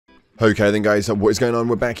Okay then guys, what is going on?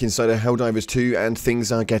 We're back inside of Helldivers 2 and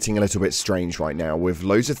things are getting a little bit strange right now with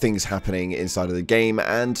loads of things happening inside of the game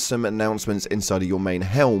and some announcements inside of your main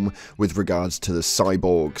helm with regards to the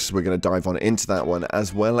Cyborgs. We're going to dive on into that one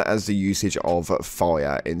as well as the usage of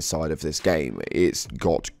fire inside of this game. It's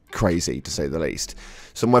got crazy to say the least.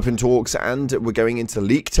 Some weapon talks, and we're going into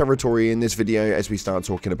leak territory in this video as we start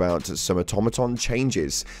talking about some automaton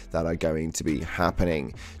changes that are going to be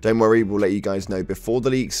happening. Don't worry, we'll let you guys know before the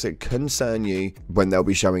leaks concern you when they'll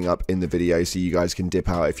be showing up in the video, so you guys can dip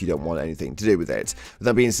out if you don't want anything to do with it. With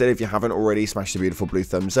that being said, if you haven't already, smash the beautiful blue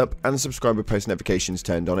thumbs up and subscribe with post notifications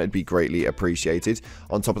turned on. It'd be greatly appreciated.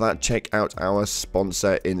 On top of that, check out our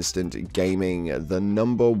sponsor, Instant Gaming, the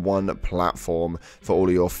 #1 platform for all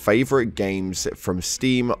of your favorite games from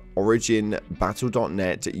Steam, Origin,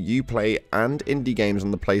 Battle.net, Uplay, and indie games on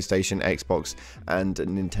the PlayStation, Xbox, and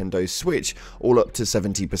Nintendo Switch, all up to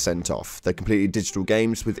 70% off. They're completely digital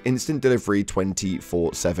games with instant delivery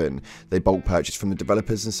 24/7. They bulk purchase from the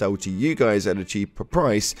developers and sell to you guys at a cheaper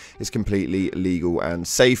price. It's completely legal and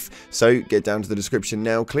safe, so get down to the description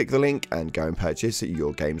now, click the link, and go and purchase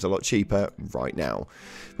your games a lot cheaper right now.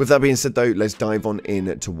 With that being said though, let's dive on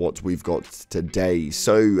in to what we've got today.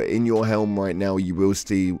 So in your helm right now, you will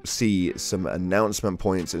see some announcement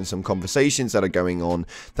points and some conversations that are going on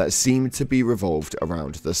that seem to be revolved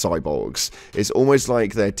around the Cyborgs. It's almost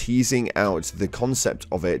like they're teasing out the concept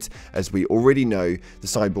of it, as we already know the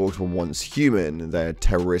Cyborgs were once human. Their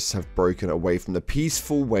terrorists have broken away from the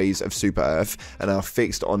peaceful ways of Super Earth and are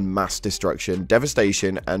fixed on mass destruction,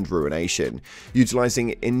 devastation, and ruination.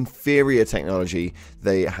 Utilizing inferior technology,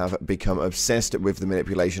 they have become obsessed with the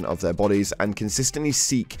manipulation of their bodies and consistently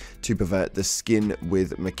seek to pervert the skin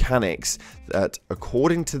with mechanics that,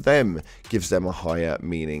 according to them, gives them a higher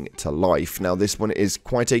meaning to life. Now, this one is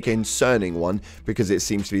quite a concerning one because it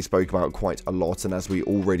seems to be spoken about quite a lot, and as we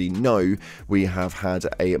already know, we have had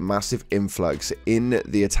a massive influx in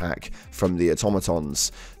the attack from the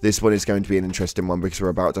automatons. This one is going to be an interesting one because we're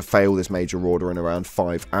about to fail this major order in around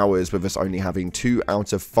 5 hours, with us only having 2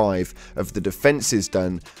 out of 5 of the defenses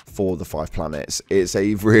done for the 5 planets. It's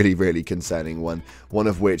a really concerning one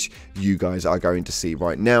of which you guys are going to see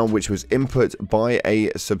right now, which was input by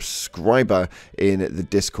a subscriber in the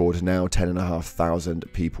Discord, now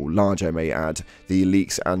 10,500 people large, I may add. The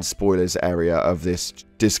leaks and spoilers area of this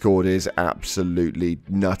Discord is absolutely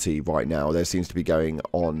nutty right now. There seems to be going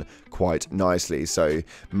on quite nicely, so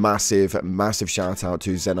massive shout out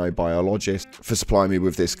to Xenobiologist for supplying me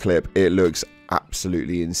with this clip. It looks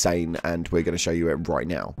absolutely insane, and we're going to show you it right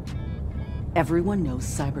now. Everyone knows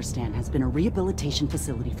Cyberstan has been a rehabilitation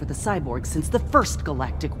facility for the Cyborgs since the First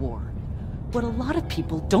Galactic War. What a lot of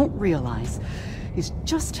people don't realize is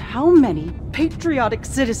just how many patriotic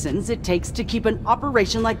citizens it takes to keep an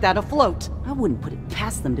operation like that afloat. I wouldn't put it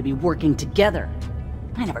past them to be working together.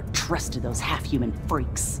 I never trusted those half-human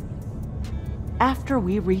freaks. After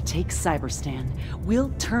we retake Cyberstan, we'll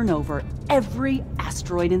turn over every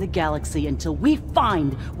asteroid in the galaxy until we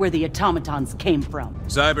find where the automatons came from.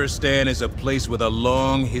 Cyberstan is a place with a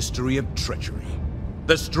long history of treachery.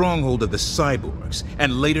 The stronghold of the Cyborgs,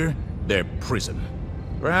 and later, their prison.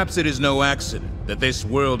 Perhaps it is no accident that this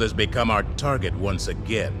world has become our target once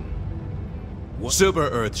again. Super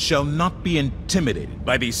Earth shall not be intimidated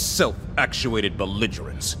by these self-actuated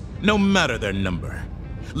belligerents, no matter their number.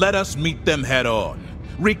 Let us meet them head-on,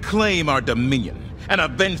 reclaim our dominion, and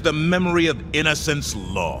avenge the memory of innocence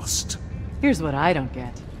lost. Here's what I don't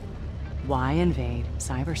get. Why invade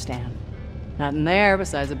Cyberstan? Nothing there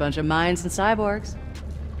besides a bunch of mines and cyborgs.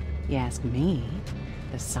 You ask me,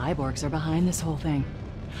 the Cyborgs are behind this whole thing.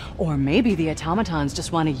 Or maybe the automatons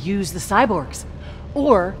just want to use the Cyborgs.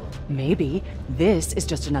 Or maybe this is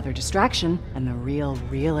just another distraction and the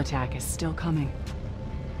real attack is still coming.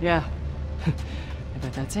 Yeah, I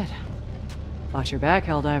bet that's it. Watch your back,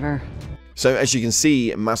 Helldiver. So as you can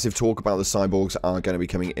see, massive talk about the Cyborgs are going to be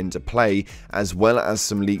coming into play, as well as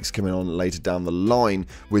some leaks coming on later down the line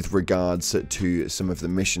with regards to some of the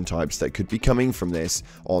mission types that could be coming from this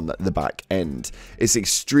on the back end. It's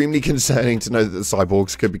extremely concerning to know that the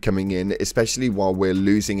Cyborgs could be coming in, especially while we're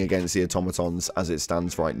losing against the automatons as it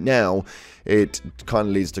stands right now. It kind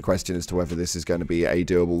of leads to question as to whether this is going to be a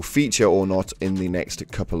doable feature or not in the next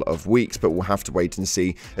couple of weeks, but we'll have to wait and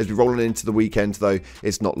see. As we roll into the weekend though,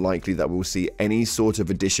 it's not likely that we'll see any sort of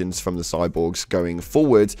additions from the Cyborgs going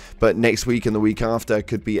forward, but next week and the week after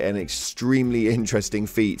could be an extremely interesting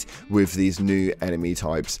feat with these new enemy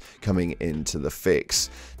types coming into the fix.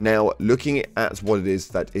 Now, looking at what it is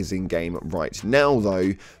that is in game right now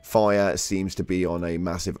though, fire seems to be on a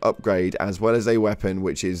massive upgrade, as well as a weapon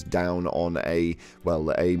which is down on a,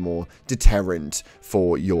 well, a more deterrent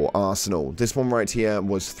for your arsenal. This one right here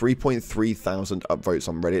was 3.3 thousand upvotes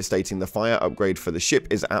on Reddit, stating the fire upgrade for the ship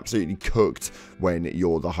is absolutely cooked when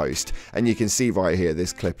you're the host. And you can see right here,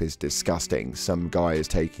 this clip is disgusting. Some guy is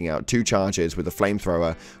taking out 2 charges with a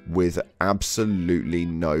flamethrower with absolutely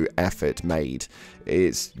no effort made.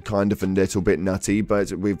 It's kind of a little bit nutty,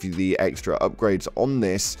 but with the extra upgrades on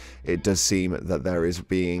this, it does seem that there is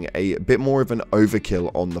being a bit more of an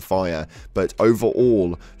overkill on the fire. But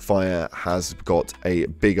overall, fire has got a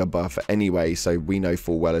bigger buff anyway, so we know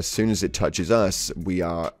full well as soon as it touches us, we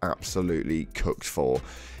are absolutely cooked for.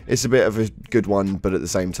 It's a bit of a good one, but at the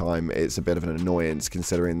same time, it's a bit of an annoyance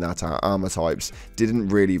considering that our armor types didn't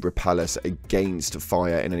really repel us against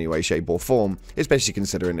fire in any way, shape or form, especially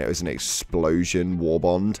considering it was an explosion war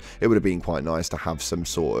bond. It would have been quite nice to have some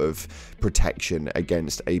sort of protection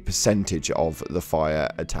against a percentage of the fire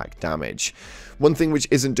attack damage. One thing which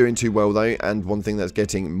isn't doing too well though, and one thing that's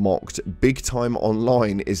getting mocked big time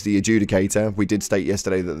online, is the Adjudicator. We did state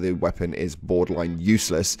yesterday that the weapon is borderline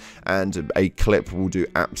useless, and a clip will do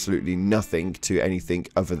absolutely nothing to anything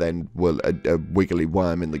other than, well, a wiggly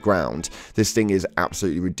worm in the ground. This thing is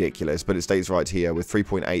absolutely ridiculous, but it states right here with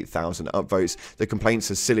 3.8 thousand upvotes, the complaints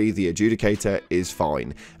are silly, the Adjudicator is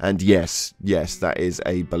fine. And yes, that is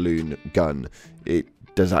a balloon gun. It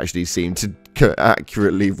does actually seem to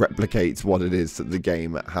accurately replicate what it is that the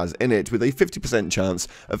game has in it, with a 50% chance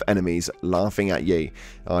of enemies laughing at you.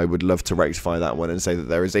 I would love to rectify that one and say that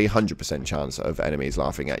there is a 100% chance of enemies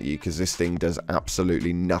laughing at you, because this thing does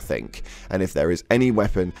absolutely nothing. And if there is any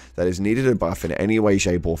weapon that has needed a buff in any way,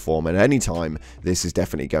 shape or form at any time, this is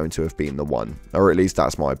definitely going to have been the one, or at least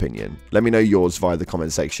that's my opinion. Let me know yours via the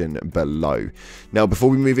comment section below. Now, before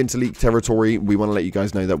we move into leak territory, we want to let you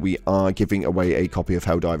guys know that we are giving away a copy of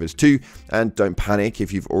Helldivers 2, and don't panic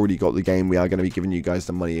if you've already got the game. We are going to be giving you guys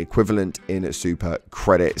the money equivalent in super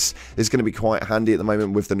credits. It's going to be quite handy at the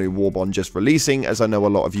moment with the new war bond just releasing, as I know a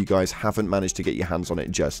lot of you guys haven't managed to get your hands on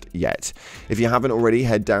it just yet. If you haven't already,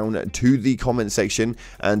 head down to the comment section,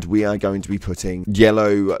 and we are going to be putting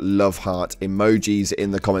yellow love heart emojis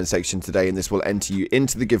in the comment section today, and this will enter you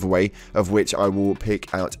into the giveaway, of which I will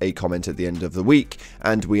pick out a comment at the end of the week,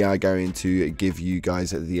 and we are going to give you guys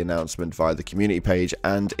the announcement via the community page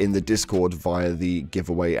and in the Discord via the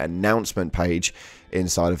giveaway announcement page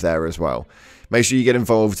inside of there as well. Make sure you get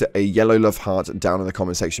involved. A yellow love heart down in the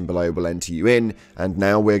comment section below will enter you in. And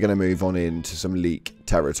now we're going to move on into some leak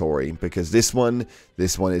territory, because this one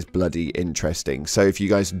is bloody interesting. So if you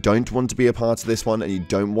guys don't want to be a part of this one and you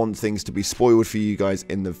don't want things to be spoiled for you guys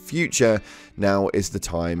in the future, now is the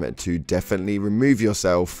time to definitely remove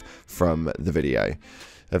yourself from the video.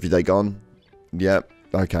 Have they gone? Yep.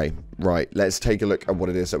 Okay, right, let's take a look at what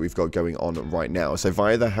it is that we've got going on right now. So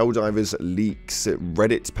via the Helldivers leaks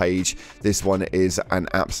Reddit page, this one is an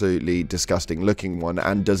absolutely disgusting looking one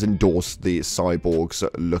and does endorse the Cyborgs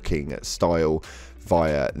looking style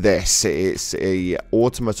via this. It's a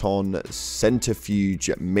automaton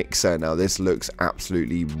centrifuge mixer. Now this looks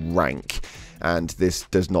absolutely rank, and this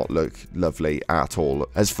does not look lovely at all.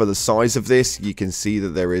 As for the size of this, you can see that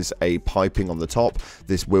there is a piping on the top.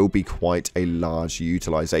 This will be quite a large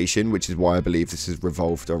utilization, which is why I believe this is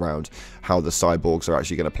revolved around how the Cyborgs are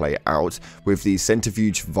actually going to play out, with the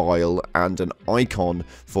centrifuge vial and an icon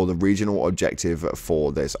for the regional objective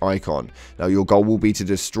for this icon. Now your goal will be to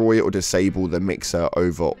destroy or disable the mixer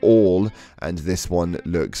overall, and this one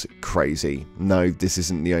looks crazy. No, this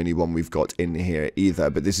isn't the only one we've got in here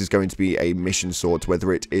either, but this is going to be a mission sort.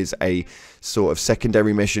 Whether it is a sort of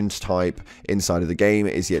secondary missions type inside of the game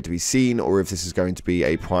is yet to be seen, or if this is going to be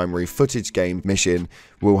a primary footage game mission,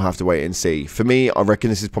 we'll have to wait and see. For me, I reckon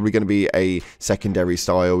this is probably going to be a secondary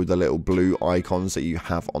style, the little blue icons that you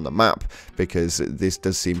have on the map, because this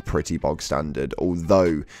does seem pretty bog standard.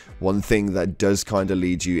 Although one thing that does kind of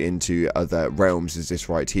lead you into other realms is this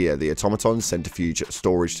right here, the automaton centrifuge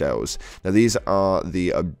storage cells. Now these are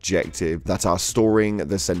the objective that are storing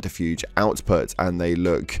the centrifuge output, and they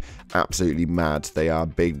look absolutely mad. They are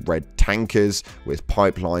big red tankers with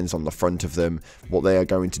pipelines on the front of them. What they are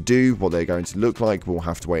going to do, what they're going to look like, we'll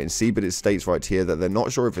have to wait and see, but it states right here that they're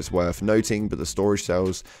not sure if it's worth noting, but the storage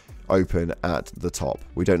cells open at the top.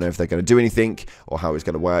 We don't know if they're going to do anything or how it's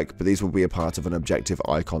going to work, but these will be a part of an objective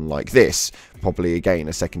icon like this. Probably, again,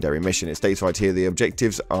 a secondary mission. It states right here, the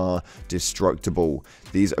objectives are destructible.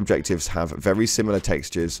 These objectives have very similar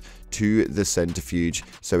textures to the centrifuge,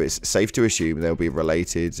 so it's safe to assume they'll be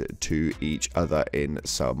related to each other in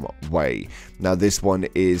some way. Now, this one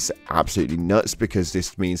is absolutely nuts because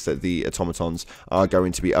this means that the automatons are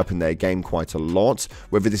going to be up in their game quite a lot.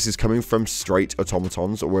 Whether this is coming from straight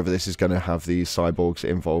automatons or whether this is going to have the cyborgs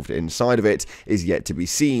involved inside of it is yet to be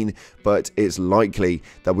seen, but it's likely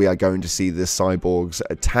that we are going to see the cyborgs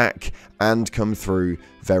attack and come through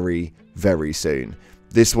very, very soon.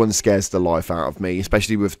 This one scares the life out of me,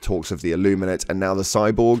 especially with talks of the Illuminate and now the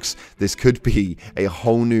Cyborgs. This could be a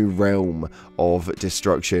whole new realm of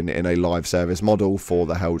destruction in a live service model for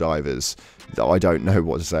the Helldivers. I don't know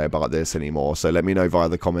what to say about this anymore, so let me know via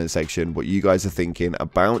the comment section what you guys are thinking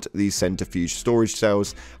about these centrifuge storage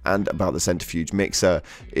cells and about the centrifuge mixer.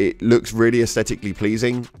 It looks really aesthetically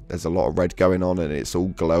pleasing. There's a lot of red going on and it's all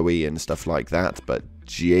glowy and stuff like that, but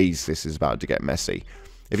jeez, this is about to get messy.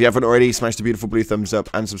 If you haven't already, smash the beautiful blue thumbs up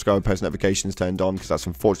and subscribe, post notifications turned on, because that's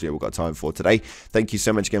unfortunately all we've got time for today. Thank you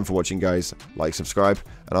so much again for watching, guys. Like, subscribe,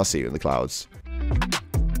 and I'll see you in the clouds.